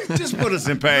 just put us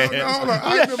in pads.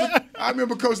 I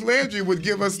remember Coach Landry would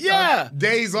give us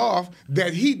days off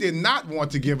that he did not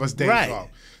want to give us days off.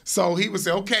 So he would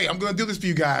say, okay, I'm going to do this for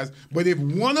you guys, but if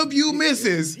one of you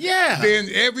misses, then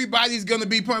everybody's going to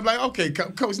be like, okay,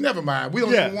 Coach, never mind. We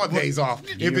don't even want days off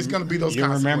if it's going to be those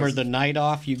consequences. You remember the night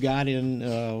off you got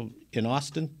in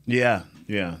Austin? Yeah.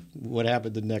 What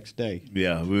happened the next day?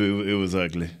 Yeah, it was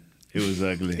ugly. It was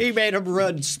ugly. He made them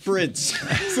run sprints.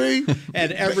 See?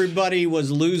 And everybody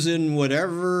was losing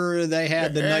whatever they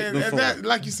had the night before. And that,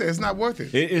 like you said, it's not worth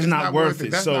it. It's not worth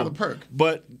it. That's not a perk.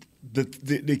 But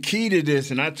the key to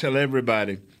this, and I tell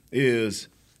everybody, is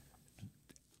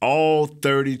all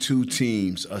 32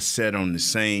 teams are set on the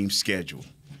same schedule.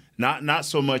 Not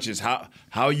so much as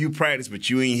how you practice, but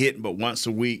you ain't hitting but once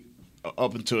a week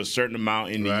up until a certain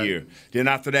amount in the year. Then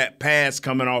after that, pads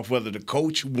coming off whether the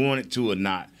coach wanted to or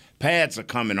not. Pads are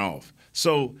coming off.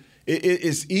 So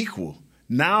it's equal.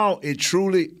 Now it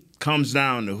truly comes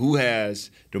down to who has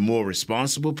the more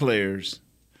responsible players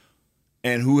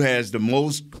and who has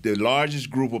the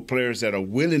largest group of players that are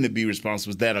willing to be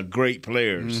responsible, that are great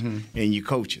players, and your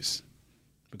coaches.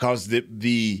 Because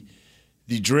the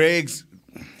dregs,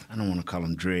 I don't want to call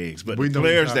them dregs, but the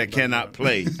players that cannot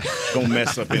play gonna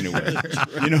mess up anyway.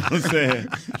 You know what I'm saying?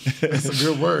 That's a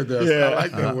good word, though. Yeah. I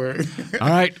like that word. All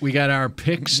right, we got our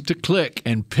picks to click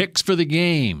and picks for the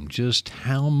game. Just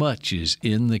how much is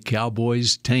in the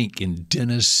Cowboys tank in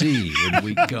Tennessee when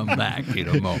we come back in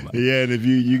a moment? Yeah, and if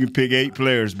you can pick 8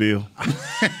 players, Bill.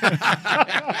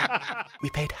 We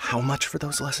paid how much for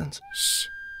those lessons? Shh,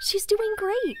 she's doing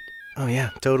great. Oh,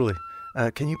 yeah, totally.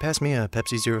 Can you pass me a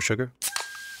Pepsi Zero Sugar?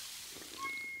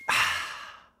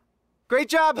 Great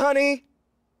job, honey!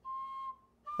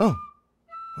 Oh,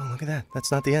 look at that. That's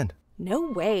not the end. No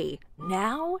way.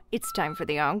 Now it's time for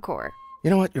the encore. You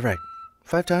know what? You're right.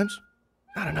 5 times?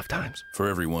 Not enough times. For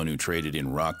everyone who traded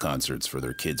in rock concerts for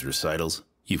their kids' recitals,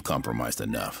 you've compromised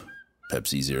enough.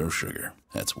 Pepsi Zero Sugar.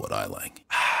 That's what I like.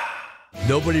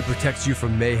 Nobody protects you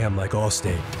from mayhem like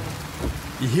Allstate.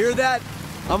 You hear that?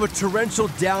 I'm a torrential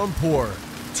downpour.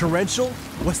 Torrential?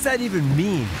 What's that even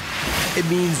mean? It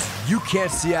means you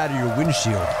can't see out of your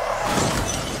windshield.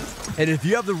 And if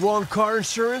you have the wrong car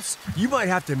insurance, you might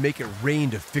have to make it rain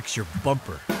to fix your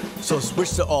bumper. So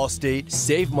switch to Allstate,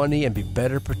 save money, and be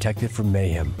better protected from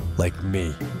mayhem, like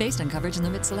me. Based on coverage and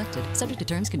limits selected, subject to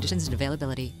terms, conditions, and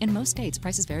availability. In most states,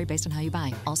 prices vary based on how you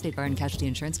buy. Allstate Bar and Casualty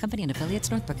Insurance Company and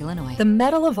affiliates, Northbrook, Illinois. The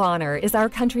Medal of Honor is our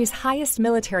country's highest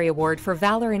military award for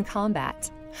valor in combat.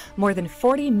 More than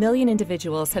 40 million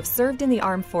individuals have served in the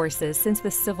armed forces since the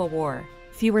Civil War.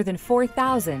 Fewer than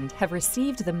 4,000 have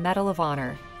received the Medal of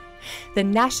Honor. The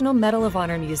National Medal of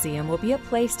Honor Museum will be a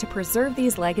place to preserve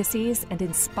these legacies and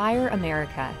inspire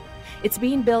America. It's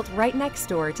being built right next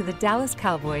door to the Dallas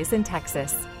Cowboys in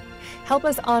Texas. Help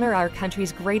us honor our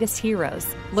country's greatest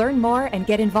heroes. Learn more and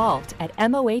get involved at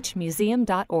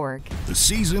mohmuseum.org. The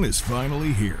season is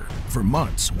finally here. For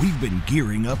months, we've been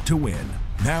gearing up to win.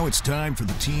 Now it's time for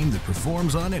the team that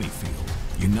performs on any field,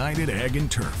 United Ag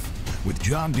and Turf. With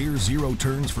John Deere Zero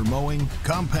Turns for mowing,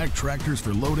 compact tractors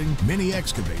for loading, mini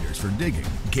excavators for digging,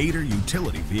 Gator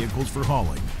utility vehicles for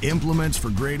hauling, implements for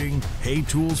grading, hay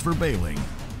tools for baling.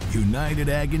 United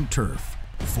Ag and Turf,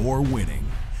 for winning.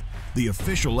 The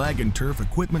official Ag and Turf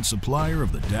equipment supplier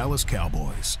of the Dallas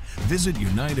Cowboys. Visit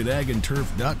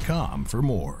UnitedAgAndTurf.com for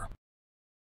more.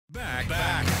 Back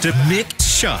to Mick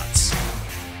Shots.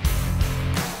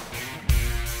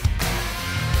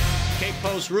 Cape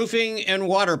Post Roofing and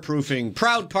Waterproofing,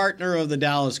 proud partner of the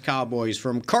Dallas Cowboys.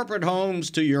 From corporate homes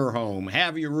to your home,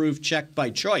 have your roof checked by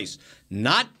choice,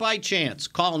 not by chance.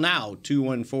 Call now,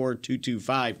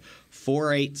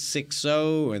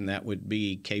 214-225-4860, and that would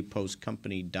be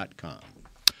capepostcompany.com.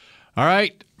 All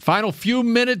right, final few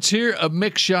minutes here of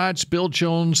Mick Shots. Bill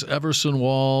Jones, Everson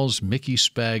Walls, Mickey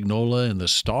Spagnola, and the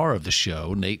star of the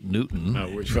show, Nate Newton.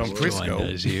 From Frisco.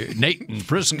 Nate and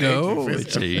Frisco.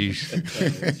 It's a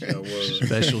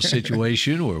special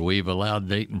situation where we've allowed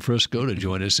Nate and Frisco to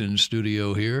join us in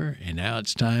studio here, and now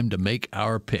it's time to make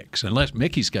our picks. Unless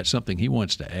Mickey's got something he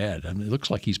wants to add. I mean, it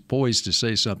looks like he's poised to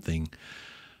say something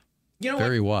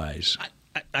very wise.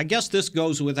 I guess this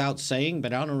goes without saying,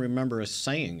 but I don't remember us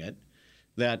saying it,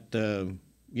 that, the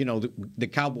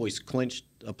Cowboys clinched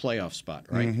a playoff spot,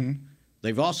 right? Mm-hmm.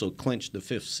 They've also clinched the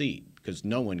 5th seed because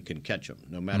no one can catch them,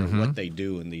 no matter what they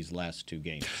do in these last 2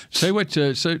 games. Say what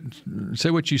you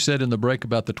said in the break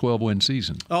about the 12-win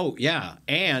season. Oh, yeah.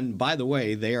 And, by the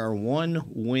way, they are 1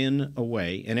 win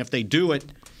away. And if they do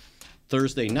it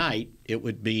Thursday night, it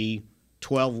would be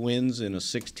 12 wins in a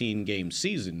 16-game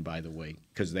season, by the way,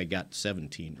 because they got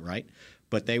 17, right?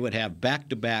 But they would have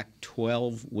back-to-back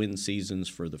 12-win seasons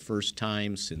for the first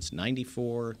time since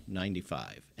 94,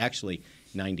 95. Actually,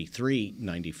 93,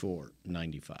 94,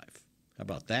 95. How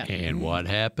about that? And what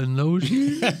happened those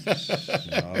years?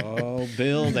 Oh,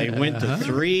 Bill, they went to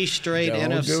 3 straight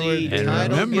NFC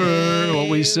title remember games. what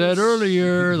we said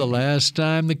earlier, the last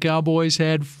time the Cowboys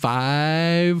had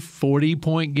 5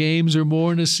 40-point games or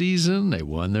more in a season, they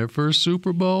won their first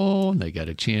Super Bowl, and they got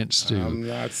a chance to. I'm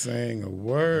not saying a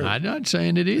word. I'm not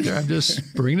saying it either. I'm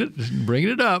just bringing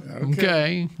it up.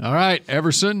 Okay. All right,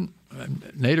 Everson.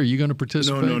 Nate, are you going to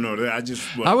participate? No.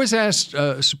 I was asked,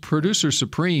 Producer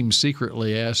Supreme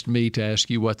secretly asked me to ask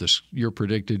you what your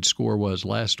predicted score was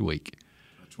last week.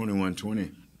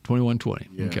 21-20. 21-20.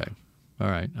 Yeah. Okay. All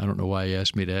right. I don't know why he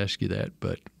asked me to ask you that,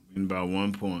 but. About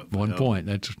 1 point. 1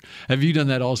 point. Have you done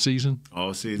that all season?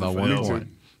 All season. About 1 point.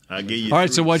 I'll give you all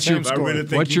right, so what's your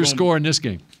score in this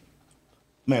game?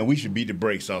 Man, we should beat the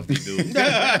brakes off these dudes.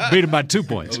 Beat them by 2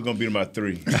 points. We're going to beat them by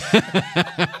 3.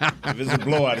 If it's a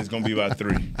blowout, it's going to be by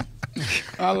 3.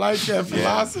 I like that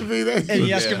philosophy. And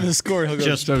you ask him the score, he'll go,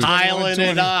 just piling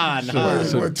it on.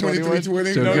 So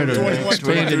 23-20? So No, good. 21-20.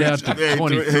 Expand it out to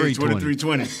 23-20.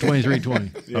 23-20.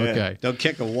 23-20. Okay. They'll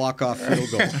kick a walk-off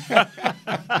field goal.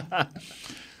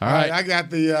 All right, I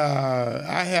got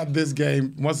I have this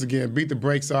game, once again, beat the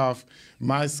brakes off.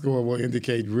 My score will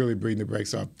indicate really beating the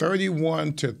brakes off.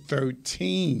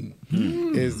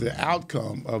 31-13 is the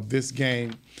outcome of this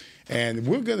game. And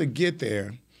we're going to get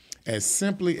there as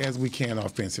simply as we can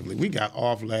offensively. We got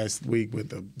off last week with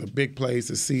the big plays,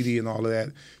 the CD and all of that.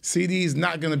 CD's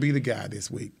not going to be the guy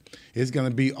this week. It's going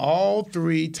to be all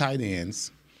 3 tight ends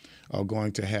are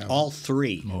going to have. All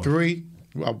 3. 3?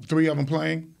 3 of them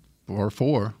playing? Or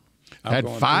 4. Had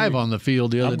 5 on the field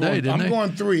the other day, didn't they? I'm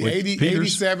going 3, With 80,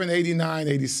 Peters? 87, 89,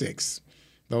 86.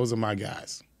 Those are my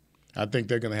guys. I think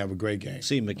they're going to have a great game.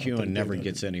 See, McEwen never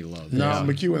gets any love. No,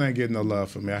 McEwen ain't getting no love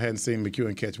from me. I hadn't seen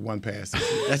McEwen catch 1 pass.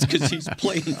 That's because he's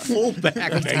playing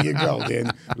fullback. There you go,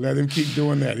 then. Let him keep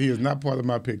doing that. He is not part of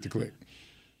my pick to click.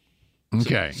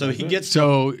 Okay. So he gets.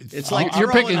 So it's like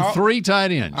you're picking 3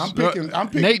 tight ends. I'm picking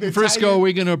Nate and Frisco, are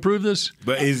we going to approve this?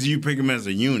 But you pick them as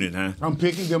a unit, huh? I'm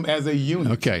picking them as a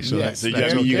unit. Okay, so yes. So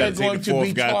you got to take the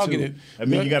 4th guy too. I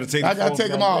mean, you got to take. I got to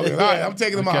take them all. All right, I'm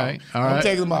taking them all. Okay, all right. I'm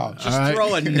taking them all. Just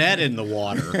throw a net in the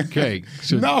water. Okay.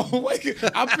 So no, wait.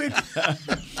 I picked.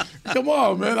 Come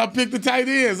on, man. I picked the tight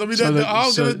ends. I mean, they're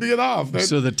all going to be it off.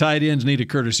 So the tight ends need a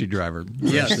courtesy driver.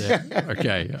 Yes.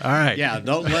 Okay. All right. Yeah.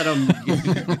 Don't let them.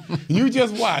 You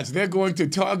just watch. They're going to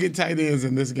target tight ends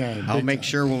in this game. I'll make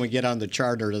sure when we get on the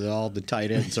charter that all the tight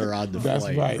ends are on the That's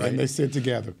flight. right, and they sit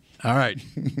together. All right.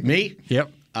 Me?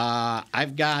 Yep.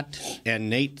 I've got, and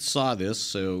Nate saw this,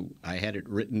 so I had it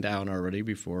written down already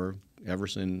before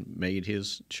Everson made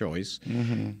his choice.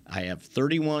 Mm-hmm. I have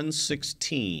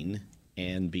 31-16,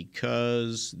 and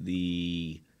because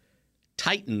the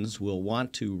Titans will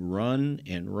want to run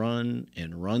and run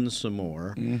and run some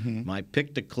more, my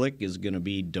pick to click is going to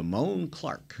be Damone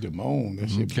Clark. Damone,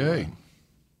 that's okay.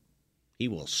 He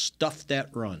will stuff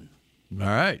that run. All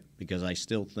right. Because I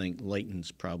still think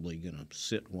Leighton's probably going to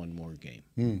sit 1 more game.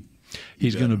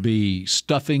 He's going to be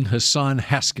stuffing Hassan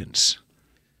Haskins,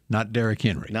 not Derrick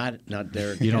Henry. Not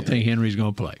Derrick You don't think Henry's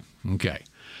going to play? Okay.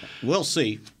 We'll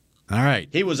see. All right.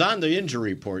 He was on the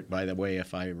injury report, by the way,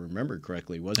 if I remember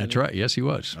correctly, wasn't he? That's right. Yes, he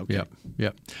was. Okay.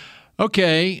 Yep.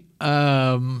 Okay.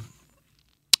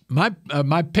 My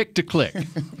pick to click.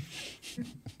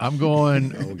 I'm going.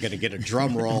 We're going to get a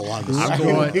drum roll on this. I'm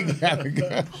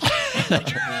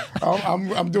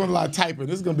doing a lot of typing.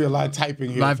 This is going to be a lot of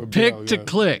typing here. My for pick Bill, to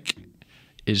click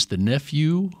is the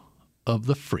nephew of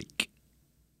the freak.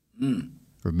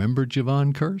 Remember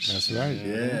Javon Curse? That's right.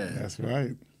 Yeah. That's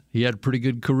right. He had a pretty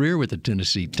good career with the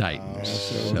Tennessee Titans.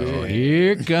 So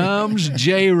here comes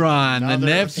J-Ron, the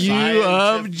nephew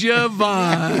of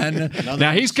Javon.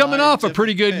 Now, he's coming off a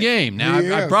pretty good game. Now,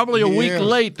 I'm probably a week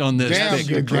late on this pick.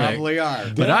 You probably are.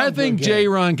 But I think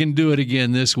J-Ron can do it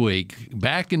again this week.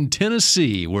 Back in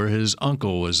Tennessee, where his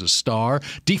uncle was a star.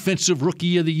 Defensive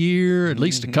Rookie of the Year, at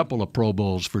least a couple of Pro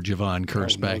Bowls for Javon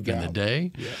Curse back in the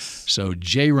day. Yes. So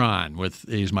J-Ron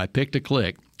is my pick to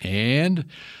click. And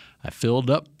I filled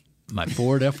up my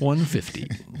Ford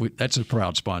F-150. That's a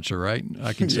proud sponsor, right?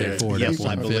 I can say Ford F-150.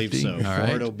 I believe so. All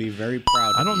right. Ford will be very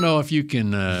proud. I don't know if you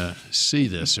can see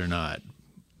this or not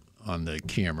on the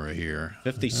camera here.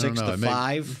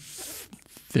 56-5.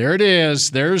 There it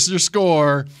is. There's your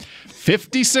score.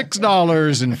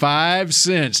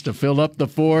 $56.05 to fill up the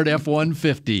Ford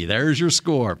F-150. There's your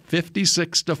score,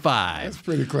 56-5. That's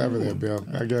pretty clever there, Bill.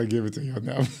 I got to give it to you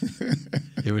now.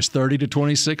 It was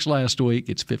 30-26 last week.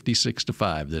 It's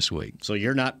 56-5 this week. So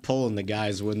you're not pulling the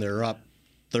guys when they're up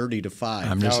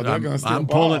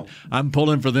 30-5. I'm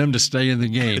pulling for them to stay in the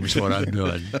game is what I'm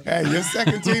doing. Hey, your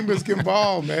second teamers can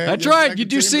ball, man. That's right.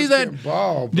 Did you see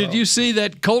that? Did you see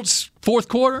that Colts fourth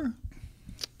quarter?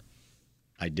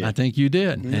 I did. I think you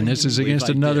did. And this is against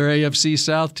another AFC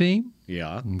South team?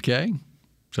 Yeah. Okay.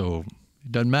 So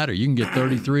it doesn't matter. You can get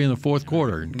 33 in the fourth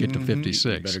quarter and get to 56.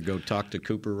 You better go talk to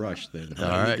Cooper Rush then. All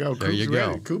right. There you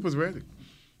go. Cooper's ready.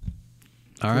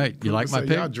 All right. You like my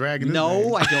pick? Y'all dragging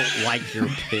No, I don't like your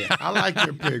pick. I like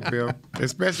your pick, Bill.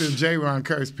 Especially the J-Ron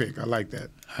Curse pick. I like that.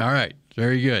 All right.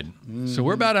 Very good. So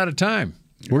we're about out of time.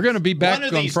 We're going to be back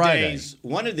on Friday.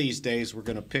 One of these days, we're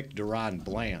going to pick Deron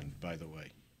Bland, by the way.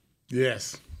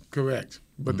 Yes, correct.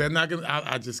 But they're not going to.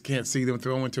 I just can't see them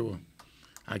throwing to him.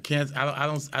 I can't. I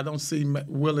don't see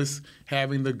Willis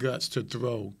having the guts to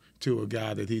throw to a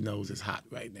guy that he knows is hot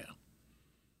right now.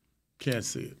 Can't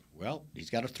see it. Well, he's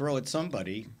got to throw at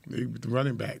somebody. The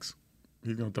running backs.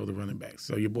 He's going to throw the running backs.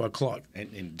 So your boy Clark.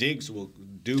 And Diggs will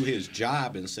do his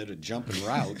job instead of jumping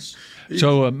routes.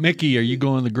 So, Mickey, are you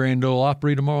going to the Grand Ole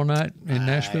Opry tomorrow night in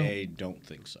Nashville? I don't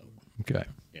think so. Okay.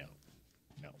 Yeah.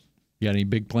 No. You got any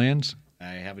big plans?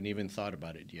 I haven't even thought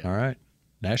about it yet. All right.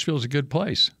 Nashville's a good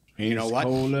place. You know what?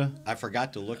 Colder. I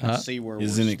forgot to look and see where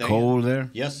Isn't we're it staying. cold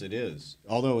there? Yes, it is.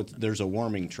 Although there's a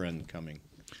warming trend coming.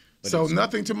 But So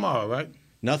nothing tomorrow, right?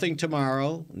 Nothing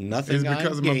tomorrow. Nothing Is it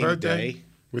because on of my game birthday? day.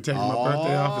 We're taking my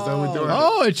birthday off. Is that what we're doing?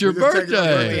 Oh, it's your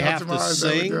birthday. We have to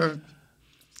sing.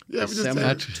 Yeah, we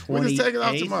just take it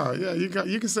off tomorrow. Yeah,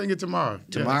 you can sing it tomorrow.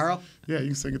 Tomorrow? Yeah, you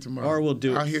can sing it tomorrow. Or we'll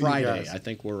do it Friday. I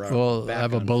think we're We'll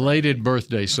have a belated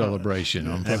birthday celebration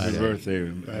on Friday. Happy birthday.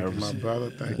 Thank you, my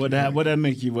brother. Thank What that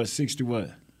make you, 60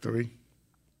 what? 3.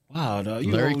 Wow, dog.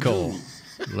 You Larry old Cole. dude.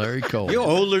 Larry Cole. You're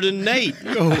older than Nate.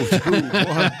 You old dude,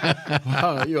 boy.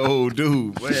 Wow, you old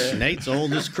dude. Man. Nate's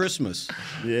old as Christmas.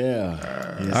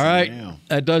 Yeah. Yes, All right.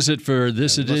 That does it for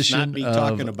this edition not be of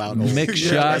talking about Mick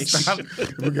Shots.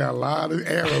 We got a lot of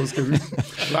arrows. A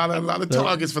lot of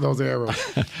targets for those arrows.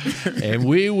 And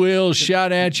we will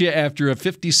shout at you after a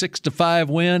 56-5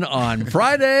 win on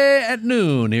Friday at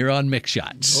noon here on Mick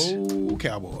Shots. Oh,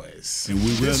 Cowboys. And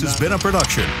this has been a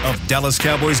production of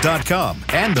DallasCowboys.com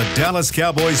and the Dallas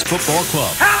Cowboys Football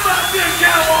Club. How about this,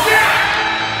 Cowboys? Yeah!